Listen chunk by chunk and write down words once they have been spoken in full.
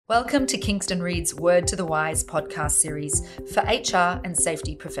Welcome to Kingston Reid's Word to the Wise podcast series for HR and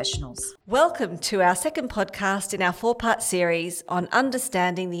safety professionals. Welcome to our second podcast in our four-part series on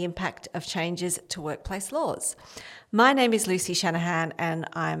understanding the impact of changes to workplace laws. My name is Lucy Shanahan and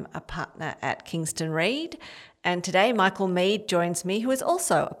I'm a partner at Kingston Reid. And today Michael Mead joins me, who is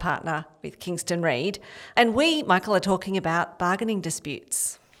also a partner with Kingston Reid. And we, Michael, are talking about bargaining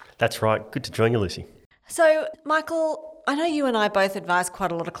disputes. That's right. Good to join you, Lucy. So, Michael, I know you and I both advise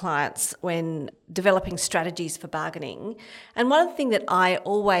quite a lot of clients when developing strategies for bargaining. And one thing that I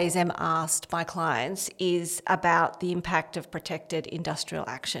always am asked by clients is about the impact of protected industrial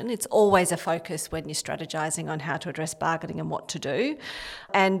action. It's always a focus when you're strategising on how to address bargaining and what to do,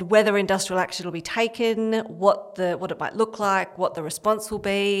 and whether industrial action will be taken, what it might look like, what the response will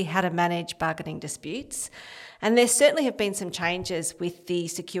be, how to manage bargaining disputes. And there certainly have been some changes with the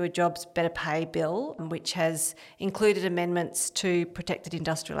Secure Jobs Better Pay Bill, which has included amendments to protected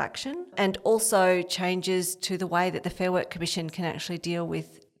industrial action and also changes to the way that the Fair Work Commission can actually deal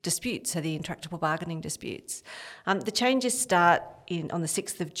with disputes, so the intractable bargaining disputes. The changes start on the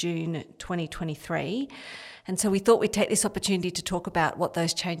 6th of June 2023. And so we thought we'd take this opportunity to talk about what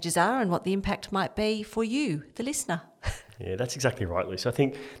those changes are and what the impact might be for you, the listener. Yeah, that's exactly right, Lisa. I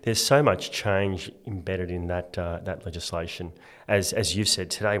think there's so much change embedded in that legislation. As you've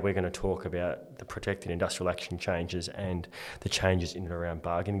said, today we're going to talk about the protected industrial action changes and the changes in and around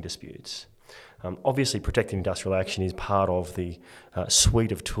bargaining disputes. Obviously, protected industrial action is part of the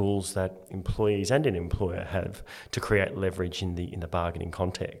suite of tools that employees and an employer have to create leverage in the bargaining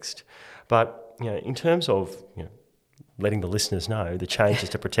context. But in terms of letting the listeners know the changes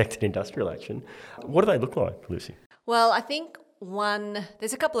to protected industrial action, what do they look like, Lucy? Well, I think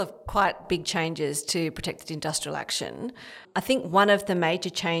there's a couple of quite big changes to protected industrial action. I think one of the major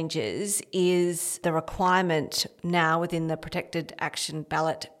changes is the requirement now within the protected action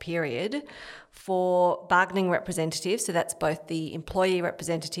ballot period for bargaining representatives, so that's both the employee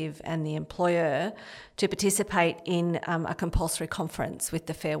representative and the employer, to participate in a compulsory conference with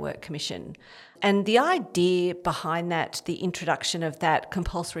the Fair Work Commission. And the idea behind that, the introduction of that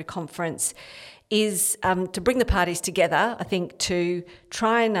compulsory conference, is to bring the parties together, I think, to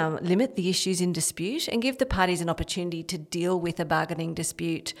try and limit the issues in dispute and give the parties an opportunity to deal with a bargaining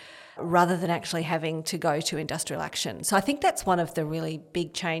dispute rather than actually having to go to industrial action. So I think that's one of the really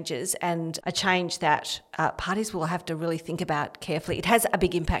big changes, and a change that parties will have to really think about carefully. It has a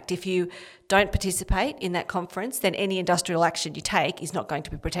big impact. If you don't participate in that conference, then any industrial action you take is not going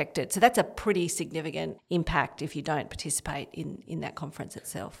to be protected. So that's a pretty significant impact if you don't participate in that conference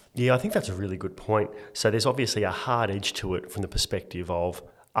itself. Yeah, I think that's a really good point. So there's obviously a hard edge to it from the perspective of,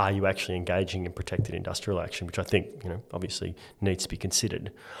 are you actually engaging in protected industrial action, which I think, obviously needs to be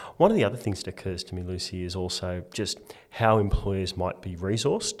considered. One of the other things that occurs to me, Lucy, is also just how employers might be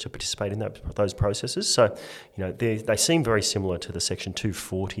resourced to participate in those processes. So, they seem very similar to the Section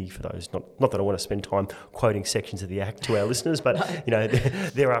 240 for those. Not that I want to spend time quoting sections of the Act to our listeners, but,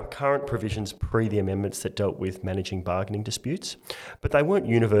 there are current provisions pre the amendments that dealt with managing bargaining disputes, but they weren't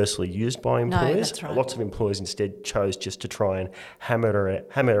universally used by employers. No, that's right. Lots of employers instead chose just to try and hammer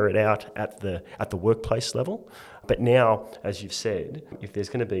it out at the workplace level. But now, as you've said, if there's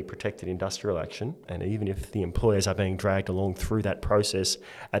going to be protected industrial action, and even if the employers are being dragged along through that process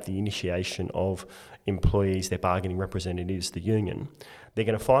at the initiation of employees, their bargaining representatives, the union, they're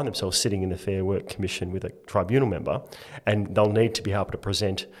going to find themselves sitting in the Fair Work Commission with a tribunal member, and they'll need to be able to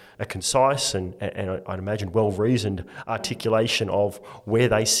present a concise and I'd imagine well-reasoned articulation of where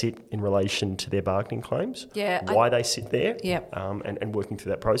they sit in relation to their bargaining claims, why they sit there, and working through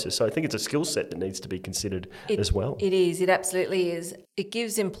that process. So I think it's a skill set that needs to be considered as well. It is. It absolutely is. It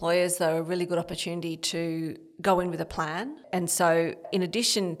gives employers, though, a really good opportunity to go in with a plan. And so in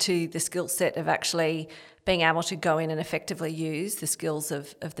addition to the skill set of actually being able to go in and effectively use the skills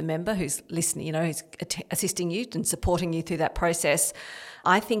of the member who's listening, who's assisting you and supporting you through that process,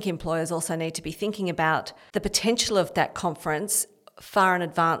 I think employers also need to be thinking about the potential of that conference far in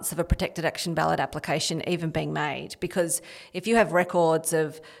advance of a protected action ballot application even being made. Because if you have records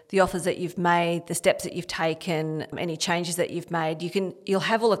of the offers that you've made, the steps that you've taken, any changes that you've made, you'll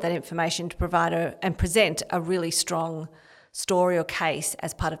have all of that information to provide and present a really strong story or case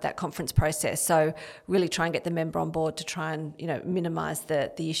as part of that conference process. So really try and get the member on board to try and minimise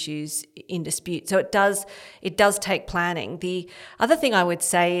the issues in dispute. So it does take planning. The other thing I would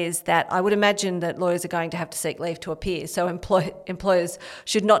say is that I would imagine that lawyers are going to have to seek leave to appear. So employers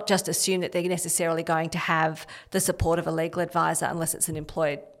should not just assume that they're necessarily going to have the support of a legal advisor unless it's an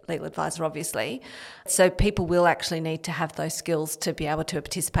employed legal advisor, obviously. So people will actually need to have those skills to be able to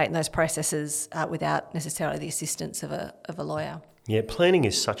participate in those processes without necessarily the assistance of a lawyer. Yeah, planning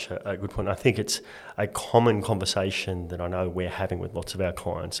is such a good point. I think it's a common conversation that I know we're having with lots of our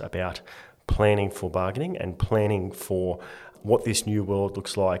clients about planning for bargaining and planning for what this new world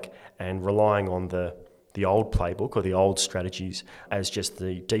looks like, and relying on the old playbook or the old strategies as just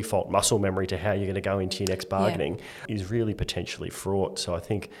the default muscle memory to how you're going to go into your next bargaining is really potentially fraught. So I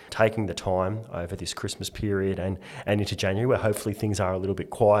think taking the time over this Christmas period and into January, where hopefully things are a little bit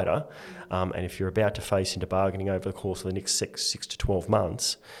quieter, and if you're about to face into bargaining over the course of the next 6 to 12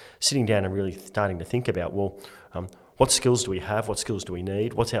 months, sitting down and really starting to think about, what skills do we have? What skills do we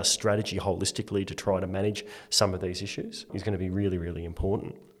need? What's our strategy holistically to try to manage some of these issues is going to be really, really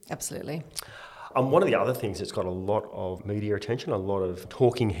important. Absolutely. One of the other things that's got a lot of media attention, a lot of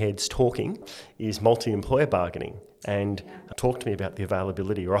talking heads talking, is multi-employer bargaining. And talk to me about the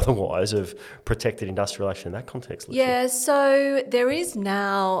availability or otherwise of protected industrial action in that context, Lucy. Yeah, so there is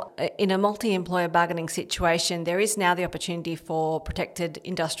now, in a multi-employer bargaining situation, there is now the opportunity for protected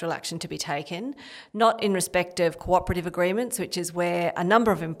industrial action to be taken, not in respect of cooperative agreements, which is where a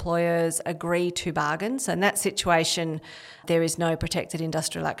number of employers agree to bargain. So in that situation, there is no protected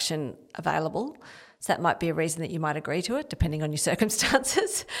industrial action available. So that might be a reason that you might agree to it, depending on your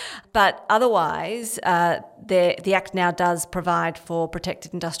circumstances. But otherwise, the Act now does provide for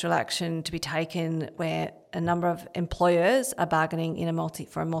protected industrial action to be taken where a number of employers are bargaining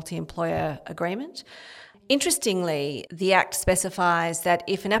for a multi-employer agreement. Interestingly, the Act specifies that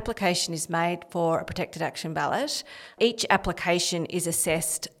if an application is made for a protected action ballot, each application is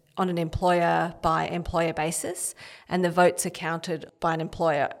assessed on an employer-by-employer basis, and the votes are counted by an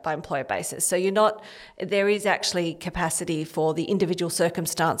employer-by-employer basis. So there is actually capacity for the individual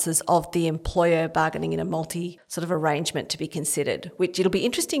circumstances of the employer bargaining in a multi sort of arrangement to be considered, which it'll be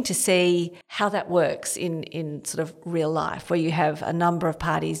interesting to see how that works in sort of real life, where you have a number of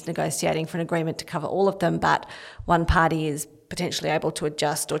parties negotiating for an agreement to cover all of them, but one party is potentially able to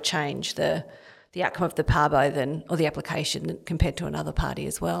adjust or change the outcome of the PARBO or the application compared to another party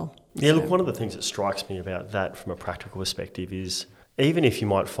as well. Yeah, look, one of the things that strikes me about that from a practical perspective is even if you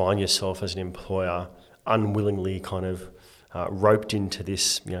might find yourself as an employer unwillingly kind of roped into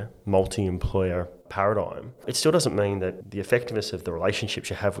this multi-employer paradigm, it still doesn't mean that the effectiveness of the relationships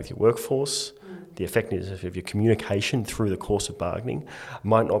you have with your workforce, the effectiveness of your communication through the course of bargaining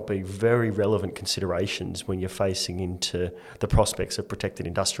might not be very relevant considerations when you're facing into the prospects of protected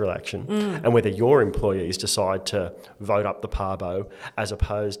industrial action and whether your employees decide to vote up the PARBO as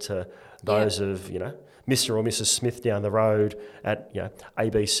opposed to those of, Mr. or Mrs. Smith down the road at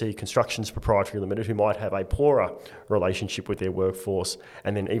ABC Constructions Proprietary Limited, who might have a poorer relationship with their workforce,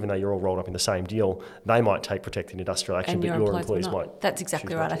 and then even though you're all rolled up in the same deal, they might take protected industrial action, but your employees might. That's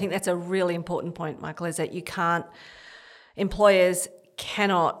exactly right. I think that's a really important point, Michael, is that employers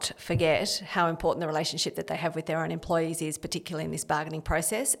cannot forget how important the relationship that they have with their own employees is, particularly in this bargaining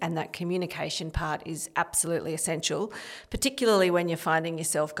process, and that communication part is absolutely essential, particularly when you're finding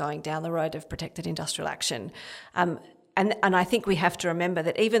yourself going down the road of protected industrial action. And I think we have to remember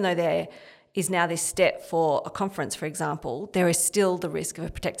that even though there is now this step for a conference, for example, there is still the risk of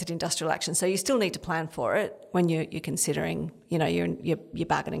a protected industrial action. So you still need to plan for it when you're considering, your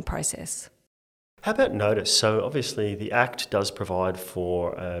bargaining process. How about notice? So obviously the Act does provide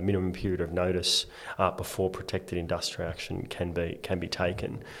for a minimum period of notice before protected industrial action can be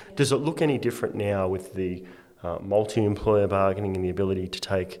taken. Does it look any different now with the multi-employer bargaining and the ability to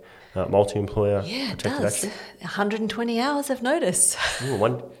take multi-employer protected action? 120 hours of notice.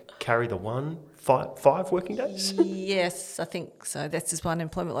 Carry the 5 working days? Yes, I think so. That's just one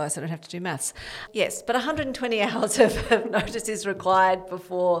employment law, so I don't have to do maths. Yes, but 120 hours of notice is required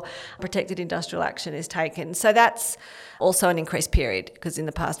before protected industrial action is taken. So that's also an increased period, because in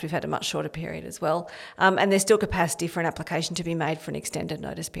the past we've had a much shorter period as well. And there's still capacity for an application to be made for an extended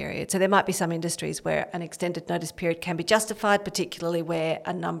notice period. So there might be some industries where an extended notice period can be justified, particularly where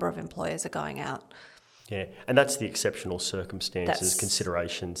a number of employers are going out. Yeah, and that's the exceptional circumstances,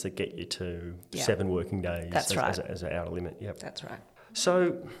 considerations that get you to 7 working days as an outer limit. Yep. That's right.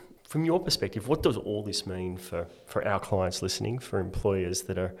 So from your perspective, what does all this mean for our clients listening, for employers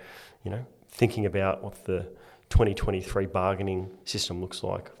that are, thinking about what the 2023 bargaining system looks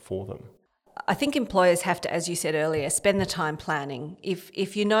like for them? I think employers have to, as you said earlier, spend the time planning.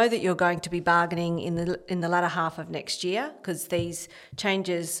 If you know that you're going to be bargaining in the latter half of next year, because these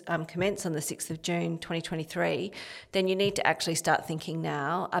changes commence on the 6th of June 2023, then you need to actually start thinking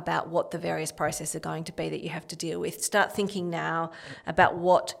now about what the various processes are going to be that you have to deal with. Start thinking now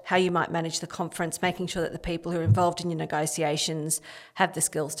about how you might manage the conference, making sure that the people who are involved in your negotiations have the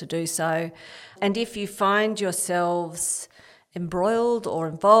skills to do so. And if you find yourselves embroiled or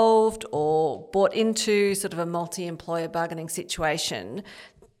involved or bought into sort of a multi-employer bargaining situation,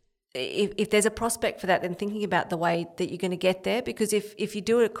 if there's a prospect for that, then thinking about the way that you're going to get there, because if you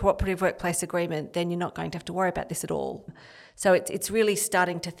do a cooperative workplace agreement, then you're not going to have to worry about this at all. So it's really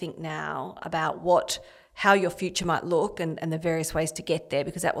starting to think now about how your future might look and the various ways to get there,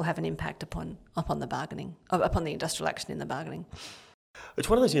 because that will have an impact upon the bargaining, upon the industrial action in the bargaining. It's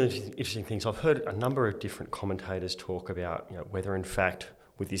one of those interesting things. I've heard a number of different commentators talk about, whether in fact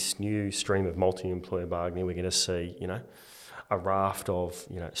with this new stream of multi-employer bargaining we're going to see, a raft of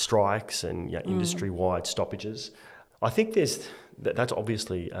strikes and industry-wide stoppages. I think that's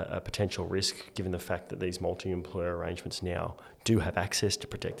obviously a potential risk, given the fact that these multi-employer arrangements now do have access to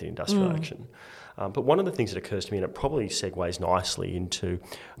protected industrial action. But one of the things that occurs to me, and it probably segues nicely into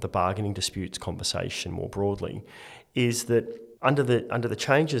the bargaining disputes conversation more broadly, is that under the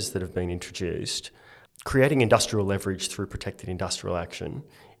changes that have been introduced, creating industrial leverage through protected industrial action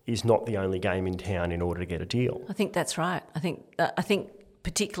is not the only game in town in order to get a deal. I think that's right. I think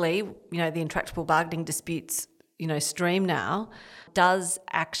particularly, the intractable bargaining disputes, stream now does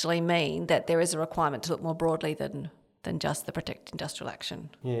actually mean that there is a requirement to look more broadly than just the protected industrial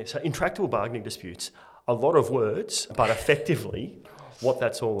action. Yeah, so intractable bargaining disputes, a lot of words, but effectively what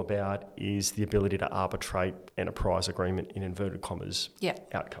that's all about is the ability to arbitrate enterprise agreement, in inverted commas,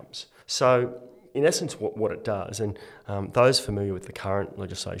 outcomes. So in essence, what it does, and those familiar with the current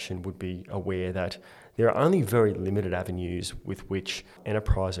legislation would be aware that there are only very limited avenues with which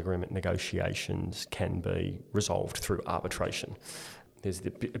enterprise agreement negotiations can be resolved through arbitration. There's the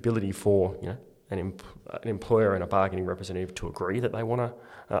ability for an employer and a bargaining representative to agree that they want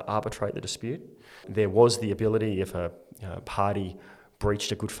to arbitrate the dispute. There was the ability, if a party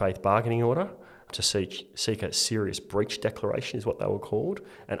breached a good faith bargaining order, to seek a serious breach declaration, is what they were called,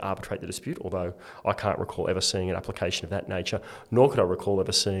 and arbitrate the dispute, although I can't recall ever seeing an application of that nature, nor could I recall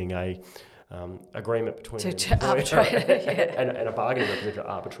ever seeing a agreement between an employer and a bargaining representative to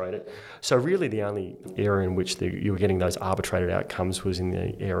arbitrate it. So really the only area in which you were getting those arbitrated outcomes was in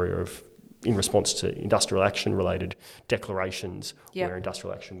the area of in response to industrial action related declarations, where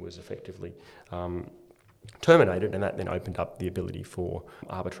industrial action was effectively terminated, and that then opened up the ability for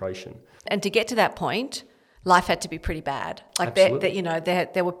arbitration. And to get to that point, life had to be pretty bad. Like there were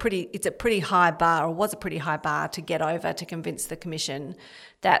it's a pretty high bar, or was a pretty high bar to get over to convince the Commission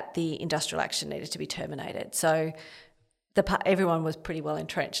that the industrial action needed to be terminated. So everyone was pretty well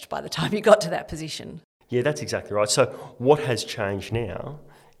entrenched by the time you got to that position. Yeah, that's exactly right. So what has changed now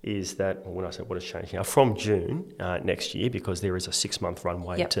is that, when I say what has changed now, from June next year, because there is a 6-month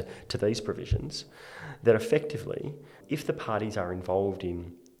runway to these provisions, that effectively, if the parties are involved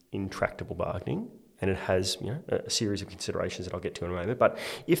in intractable bargaining, and it has a series of considerations that I'll get to in a moment, but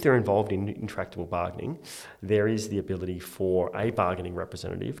if they're involved in intractable bargaining, there is the ability for a bargaining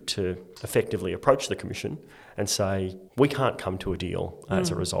representative to effectively approach the Commission and say, we can't come to a deal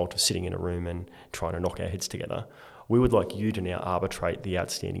as a result of sitting in a room and trying to knock our heads together. We would like you to now arbitrate the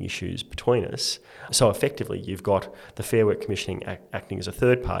outstanding issues between us. So effectively, you've got the Fair Work Commission acting as a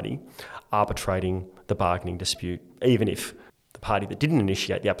third party, arbitrating the bargaining dispute, even if the party that didn't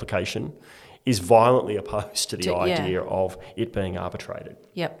initiate the application is violently opposed to the idea of it being arbitrated.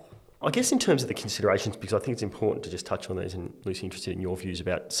 Yep. I guess in terms of the considerations, because I think it's important to just touch on these, and Lucy, interested in your views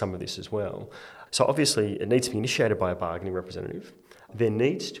about some of this as well. So obviously it needs to be initiated by a bargaining representative. There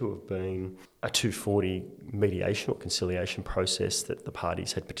needs to have been a 240 mediation or conciliation process that the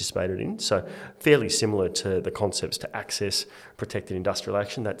parties had participated in. So fairly similar to the concepts to access protected industrial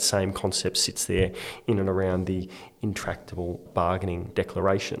action. That same concept sits there in and around the intractable bargaining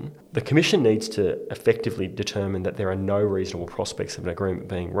declaration. The Commission needs to effectively determine that there are no reasonable prospects of an agreement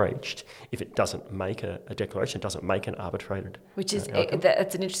being reached if it doesn't make a declaration, it doesn't make an arbitrated Which is,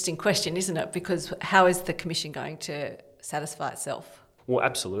 that's an interesting question, isn't it? Because how is the Commission going to satisfy itself? Well,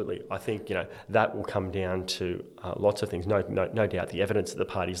 absolutely. I think that will come down to lots of things. No doubt the evidence that the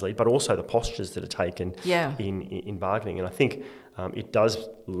parties lead, but also the postures that are taken in bargaining. And I think it does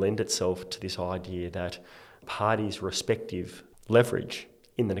lend itself to this idea that parties' respective leverage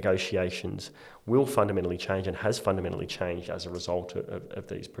in the negotiations will fundamentally change and has fundamentally changed as a result of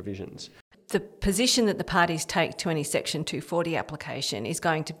these provisions. The position that the parties take to any Section 240 application is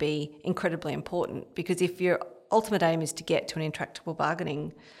going to be incredibly important, because if your ultimate aim is to get to an intractable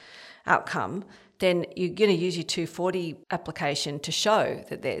bargaining outcome, then you're going to use your 240 application to show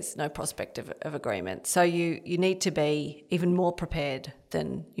that there's no prospect of agreement. So you need to be even more prepared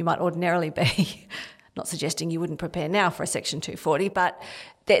than you might ordinarily be. Not suggesting you wouldn't prepare now for a Section 240, but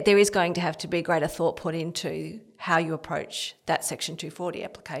there is going to have to be greater thought put into how you approach that Section 240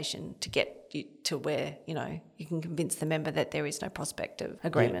 application to get you to where, you can convince the member that there is no prospect of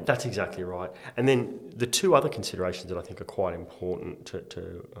agreement. Yeah, that's exactly right. And then the two other considerations that I think are quite important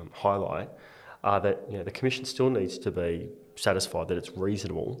to highlight are that the Commission still needs to be satisfied that it's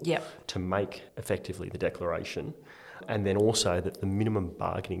reasonable to make effectively the declaration, and then also that the minimum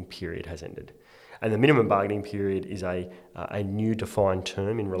bargaining period has ended. And the minimum bargaining period is a new defined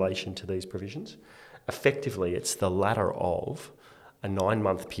term in relation to these provisions. Effectively, it's the latter of a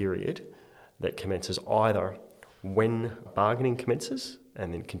 9-month period that commences either when bargaining commences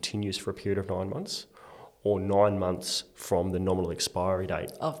and then continues for a period of 9 months, or 9 months from the nominal expiry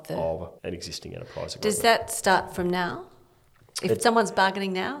date of an existing enterprise agreement. Does that start from now? If someone's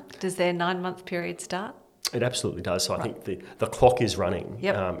bargaining now, does their 9-month period start? It absolutely does. So I think the clock is running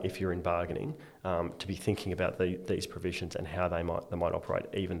if you're in bargaining to be thinking about these provisions and how they might operate,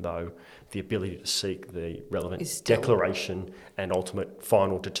 even though the ability to seek the relevant declaration and ultimate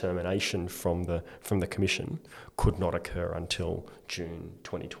final determination from the Commission could not occur until June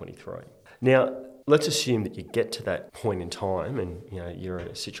 2023. Now, let's assume that you get to that point in time and you're in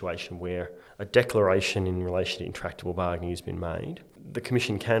a situation where a declaration in relation to intractable bargaining has been made. The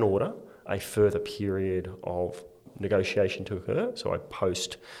Commission can order a further period of negotiation to occur, so a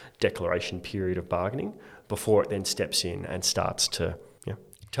post-declaration period of bargaining, before it then steps in and starts to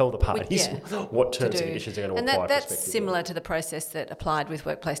tell the parties what terms and conditions are going to apply. And that's similar to the process that applied with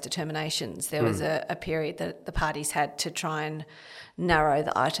workplace determinations. There was a period that the parties had to try and narrow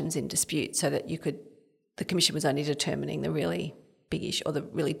the items in dispute so that the Commission was only determining the really big issue or the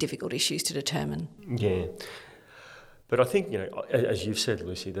really difficult issues to determine. Yeah. But I think, as you've said,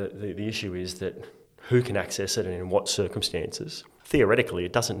 Lucy, the issue is that who can access it and in what circumstances. Theoretically,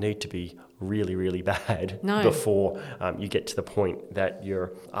 it doesn't need to be really, really bad before you get to the point that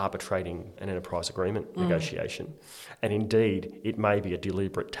you're arbitrating an enterprise agreement negotiation. And indeed, it may be a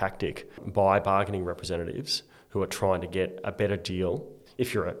deliberate tactic by bargaining representatives who are trying to get a better deal.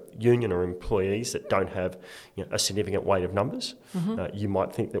 If you're a union or employees that don't have a significant weight of numbers, you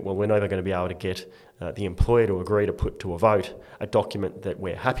might think that, we're never going to be able to get the employer to agree to put to a vote a document that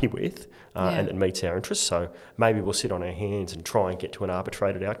we're happy with and that meets our interests. So maybe we'll sit on our hands and try and get to an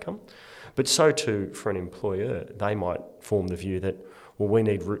arbitrated outcome. But so too for an employer, they might form the view that, we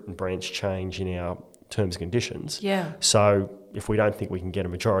need root and branch change in our terms and conditions. Yeah. So if we don't think we can get a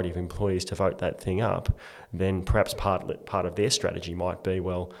majority of employees to vote that thing up, then perhaps part of their strategy might be,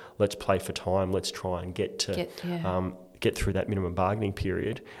 let's play for time, let's try and get through that minimum bargaining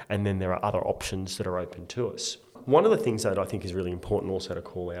period, and then there are other options that are open to us. One of the things that I think is really important also to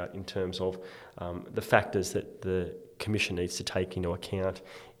call out in terms of the factors that the Commission needs to take into account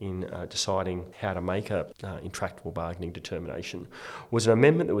in deciding how to make a intractable bargaining determination was an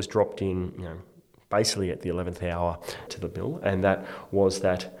amendment that was dropped in, basically at the 11th hour to the bill, and that was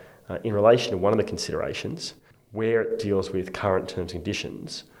that in relation to one of the considerations, where it deals with current terms and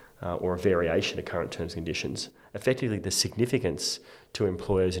conditions or a variation of current terms and conditions, effectively the significance to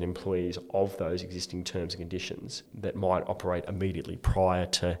employers and employees of those existing terms and conditions that might operate immediately prior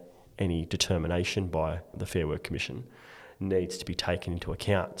to any determination by the Fair Work Commission needs to be taken into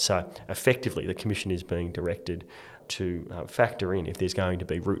account. So effectively the Commission is being directed to factor in, if there's going to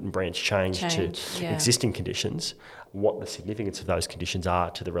be root and branch change to existing conditions, what the significance of those conditions are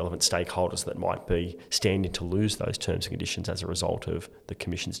to the relevant stakeholders that might be standing to lose those terms and conditions as a result of the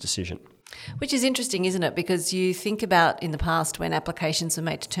Commission's decision. Which is interesting, isn't it? Because you think about in the past when applications were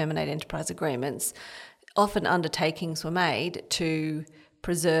made to terminate enterprise agreements, often undertakings were made to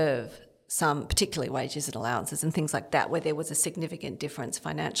preserve some, particularly wages and allowances and things like that, where there was a significant difference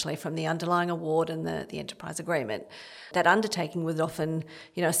financially from the underlying award and the enterprise agreement. That undertaking would often,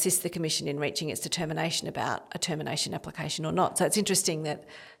 assist the Commission in reaching its determination about a termination application or not. So it's interesting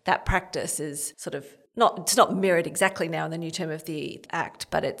that practice is sort of it's not mirrored exactly now in the new term of the Act,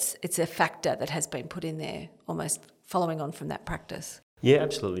 but it's a factor that has been put in there, almost following on from that practice. Yeah,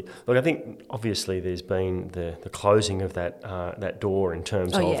 absolutely. Look, I think obviously there's been the closing of that door in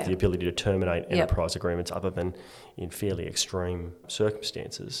terms of the ability to terminate enterprise agreements other than in fairly extreme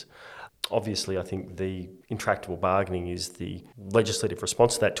circumstances. Obviously, I think the intractable bargaining is the legislative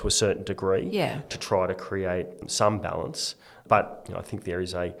response to that to a certain degree to try to create some balance. But I think there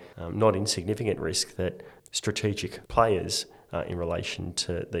is a not insignificant risk that strategic players in relation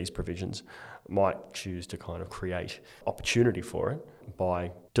to these provisions might choose to kind of create opportunity for it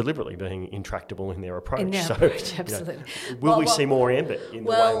by deliberately being intractable in their approach. Absolutely. Will we see more ambit in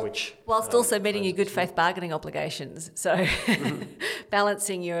the way in which... Whilst also meeting your good faith bargaining obligations. So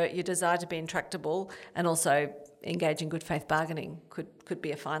balancing your desire to be intractable and also engage in good faith bargaining could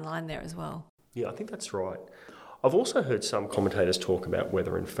be a fine line there as well. Yeah, I think that's right. I've also heard some commentators talk about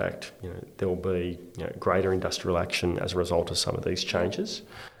whether, in fact, there will be greater industrial action as a result of some of these changes.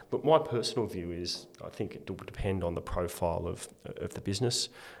 But my personal view is, I think it will depend on the profile of the business.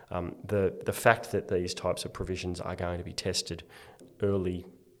 The fact that these types of provisions are going to be tested early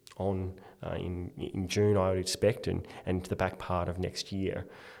on in June, I would expect, and into the back part of next year,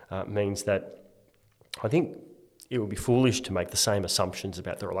 means that I think it would be foolish to make the same assumptions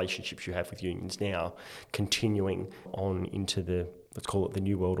about the relationships you have with unions now continuing on into let's call it the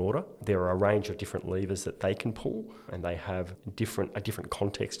New World Order. There are a range of different levers that they can pull, and they have a different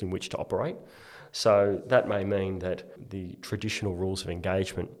context in which to operate. So that may mean that the traditional rules of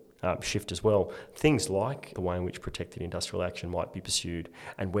engagement shift as well. Things like the way in which protected industrial action might be pursued,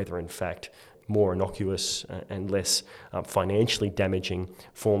 and whether in fact more innocuous and less financially damaging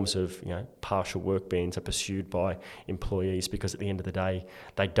forms of partial work bans are pursued by employees, because at the end of the day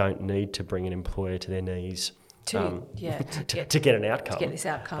they don't need to bring an employer to their knees to get an outcome. To get this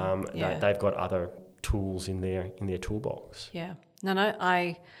outcome. They've got other tools in their toolbox. Yeah. No,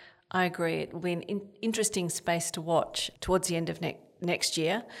 I agree. It will be an interesting space to watch towards the end of next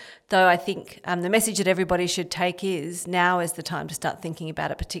year, though I think the message that everybody should take is now is the time to start thinking about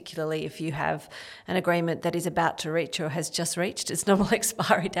it, particularly if you have an agreement that is about to reach or has just reached its normal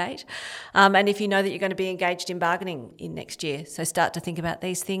expiry date, and if you know that you're going to be engaged in bargaining in next year. So start to think about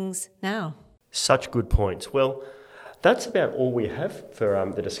these things now. Such good points. Well, that's about all we have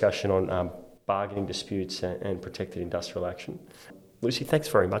for the discussion on bargaining disputes and protected industrial action. Lucy, thanks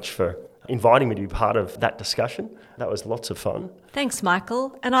very much for inviting me to be part of that discussion. That was lots of fun. Thanks,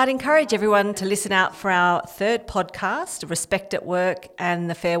 Michael. And I'd encourage everyone to listen out for our third podcast, Respect at Work and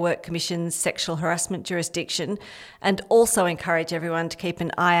the Fair Work Commission's Sexual Harassment Jurisdiction, and also encourage everyone to keep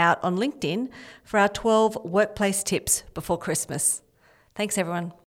an eye out on LinkedIn for our 12 workplace tips before Christmas. Thanks, everyone.